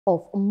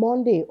of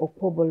Monday,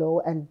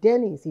 Okpobolo and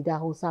Denis,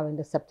 Idahosa in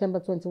the September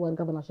 21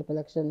 governorship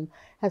election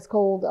has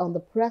called on the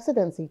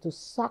presidency to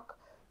sack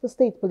the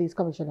state police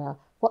commissioner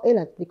for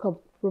allegedly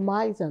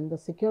compromising the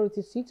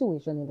security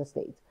situation in the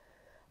state.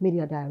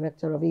 Media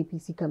director of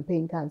A.P.C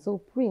campaign council,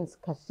 Prince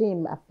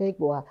Kashim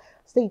Afegboa,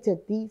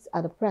 stated this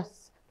at a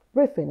press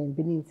briefing in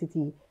Benin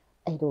City,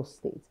 Edo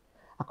State.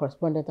 A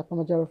correspondent of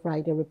Okpobolo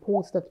Friday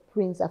reports that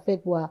Prince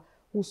Afegboa,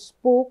 who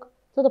spoke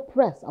to the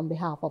press on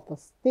behalf of the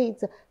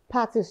state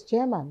party's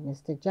chairman,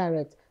 Mr.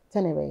 Jarrett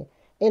Tenere,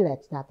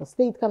 alleged that the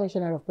state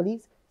commissioner of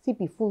police,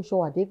 CP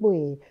Funsho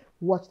Adegboye,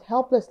 watched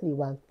helplessly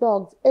while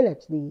thugs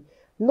allegedly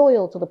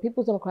loyal to the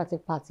People's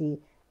Democratic Party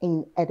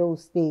in Edo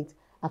State.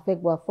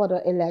 Afegboa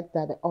further alleged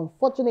that the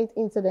unfortunate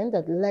incident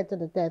that led to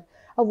the death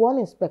of one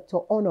Inspector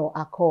Ono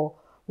Ako,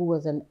 who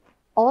was an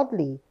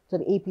oddly to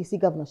the A.P.C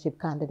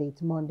governorship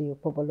candidate Monday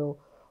Okpobolo,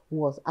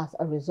 was as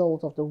a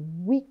result of the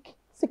weak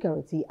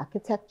security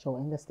architecture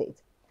in the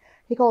state.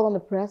 He called on the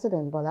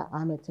President Bola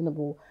Ahmed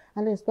Tinubu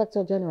and the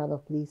Inspector General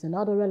of Police and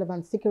other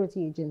relevant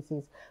security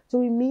agencies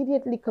to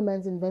immediately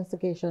commence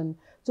investigation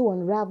to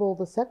unravel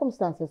the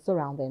circumstances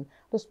surrounding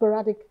the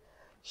sporadic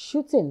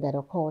shooting that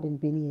occurred in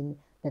Benin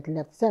that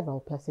left several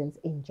persons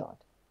injured.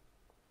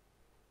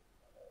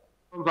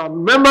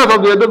 Members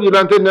of the Edo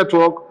Vigilante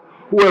Network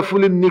who were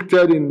fully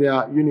knitted in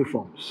their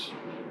uniforms.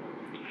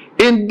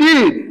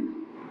 Indeed,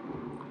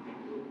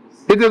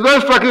 it is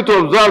very striking to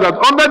observe that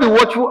under the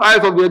watchful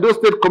eyes of the Edo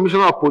State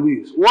Commissioner of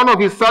Police, one of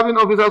his serving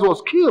officers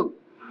was killed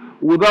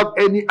without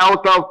any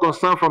iota of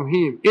concern from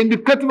him,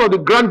 indicative of the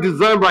grand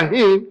design by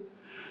him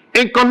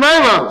in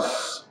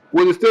connivance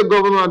with the state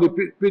governor and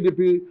the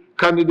PDP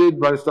candidate,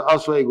 Barrister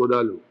Aswa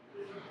Ighodalo.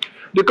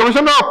 The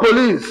Commissioner of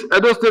Police,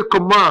 Edo State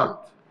Command,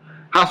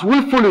 has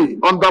willfully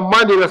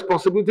undermined the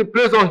responsibility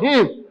placed on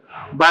him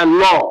by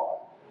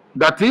law,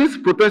 that is,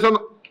 protection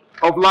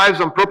of lives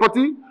and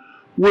property,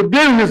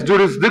 within his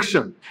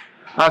jurisdiction,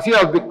 as he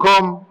has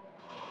become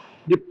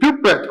the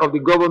puppet of the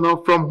governor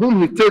from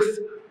whom he takes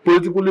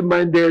politically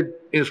minded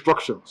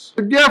instructions.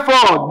 We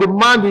therefore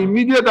demand the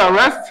immediate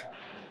arrest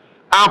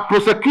and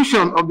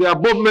prosecution of the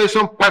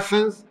above-mentioned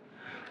persons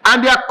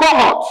and their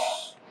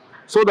cohorts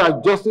so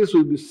that justice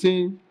will be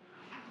seen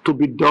to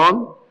be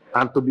done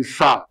and to be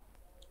served.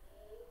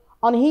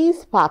 On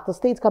his part, the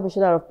State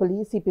Commissioner of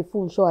Police, CP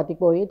Funsho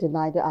Adegboye,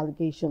 denied the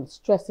allegations,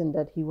 stressing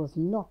that he was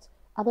not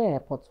at the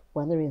airport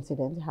when the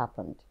incident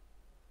happened.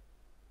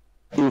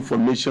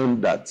 Information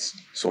that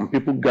some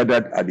people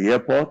gathered at the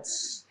airport,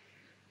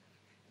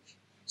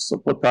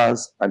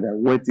 supporters, and I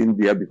went in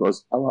there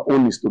because our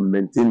own is to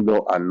maintain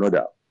law and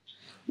order.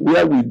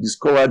 Where we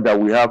discovered that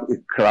we have a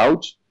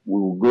crowd, we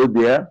will go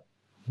there.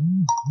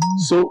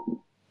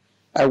 So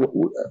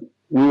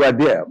we were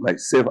there,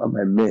 myself and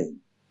my men.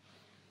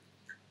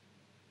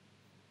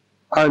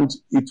 And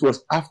it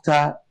was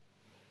after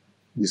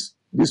these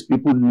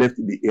people left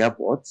the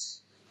airport,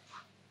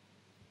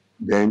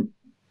 then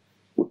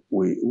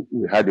we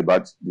heard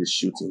about this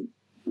shooting,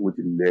 which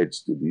led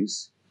to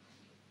this,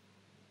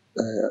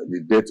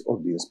 the death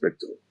of the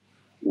inspector.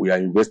 We are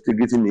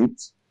investigating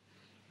it.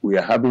 We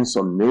are having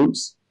some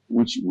names,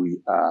 which we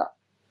are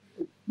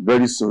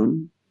very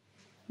soon,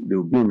 they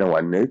will be in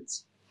our net,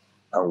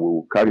 and we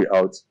will carry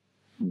out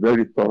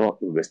very thorough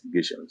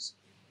investigations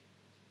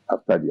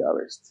after the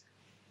arrest.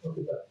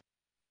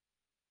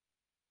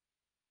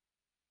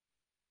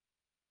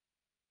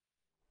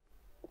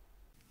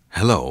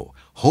 Hello,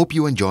 hope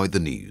you enjoyed the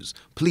news.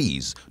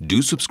 Please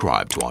do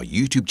subscribe to our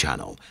YouTube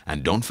channel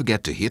and don't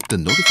forget to hit the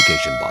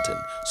notification button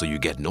so you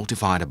get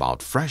notified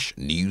about fresh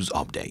news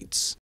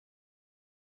updates.